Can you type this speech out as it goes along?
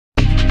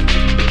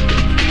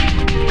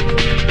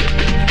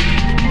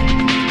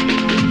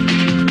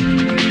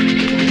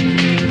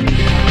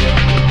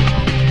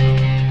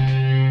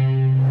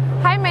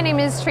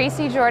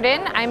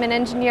Jordan. I'm an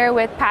engineer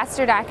with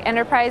Pasternack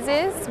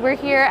Enterprises. We're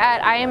here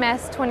at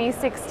IMS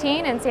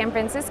 2016 in San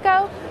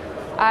Francisco.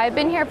 I've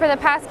been here for the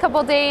past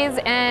couple days,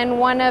 and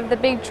one of the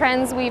big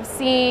trends we've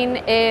seen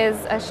is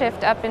a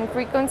shift up in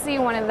frequency.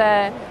 One of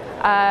the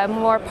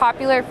more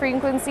popular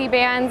frequency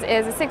bands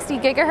is a 60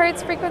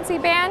 gigahertz frequency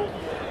band.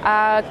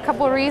 A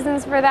couple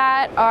reasons for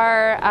that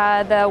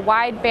are the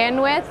wide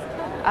bandwidth.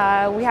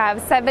 We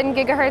have 7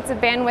 gigahertz of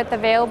bandwidth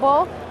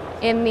available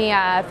in the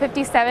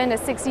 57 to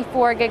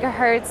 64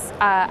 gigahertz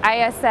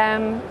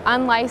ISM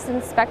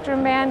unlicensed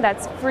spectrum band.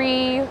 That's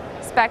free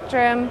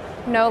spectrum,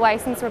 no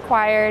license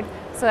required.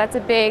 So that's a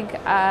big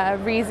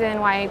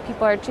reason why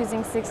people are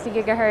choosing 60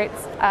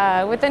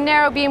 gigahertz. With the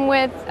narrow beam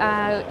width,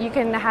 you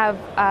can have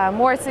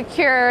more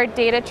secure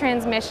data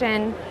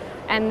transmission.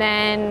 And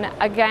then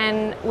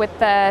again, with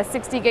the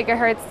 60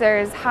 gigahertz,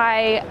 there's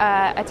high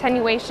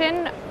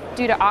attenuation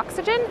due to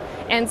oxygen.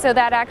 And so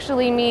that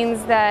actually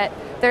means that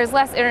there's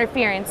less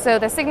interference. So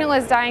the signal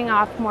is dying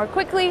off more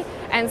quickly,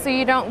 and so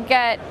you don't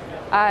get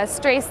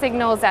stray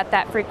signals at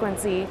that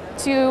frequency.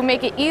 To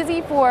make it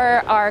easy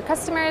for our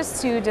customers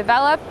to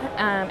develop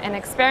and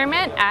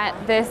experiment at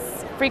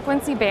this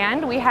frequency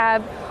band, we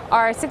have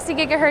our 60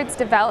 gigahertz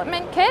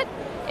development kit.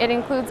 It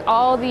includes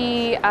all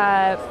the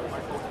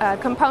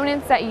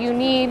components that you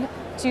need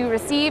to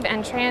receive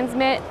and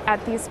transmit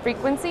at these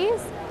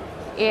frequencies.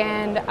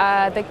 And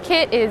the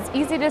kit is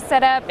easy to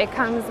set up. It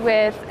comes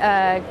with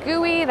a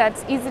GUI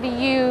that's easy to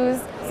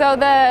use. So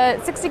the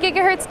 60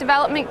 gigahertz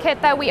development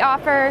kit that we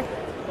offer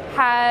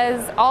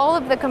has all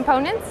of the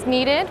components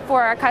needed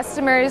for our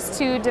customers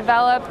to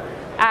develop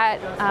at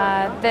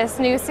this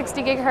new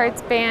 60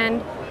 gigahertz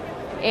band.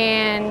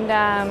 And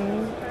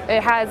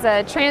it has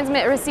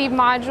transmit receive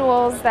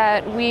modules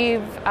that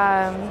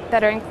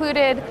that are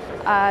included.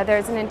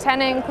 There's an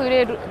antenna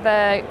included.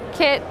 The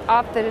kit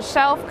off the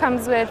shelf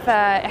comes with,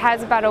 it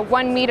has about a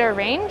 1 meter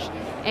range,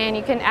 and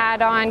you can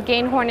add on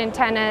gain horn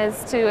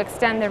antennas to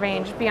extend the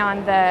range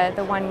beyond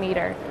the 1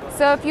 meter.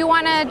 So if you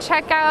want to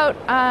check out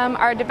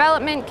our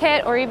development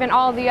kit or even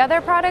all the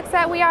other products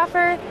that we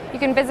offer, you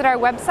can visit our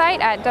website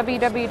at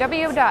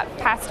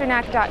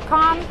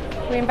www.pasternack.com.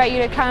 We invite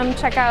you to come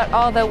check out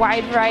all the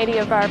wide variety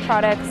of our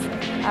products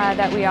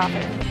that we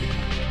offer.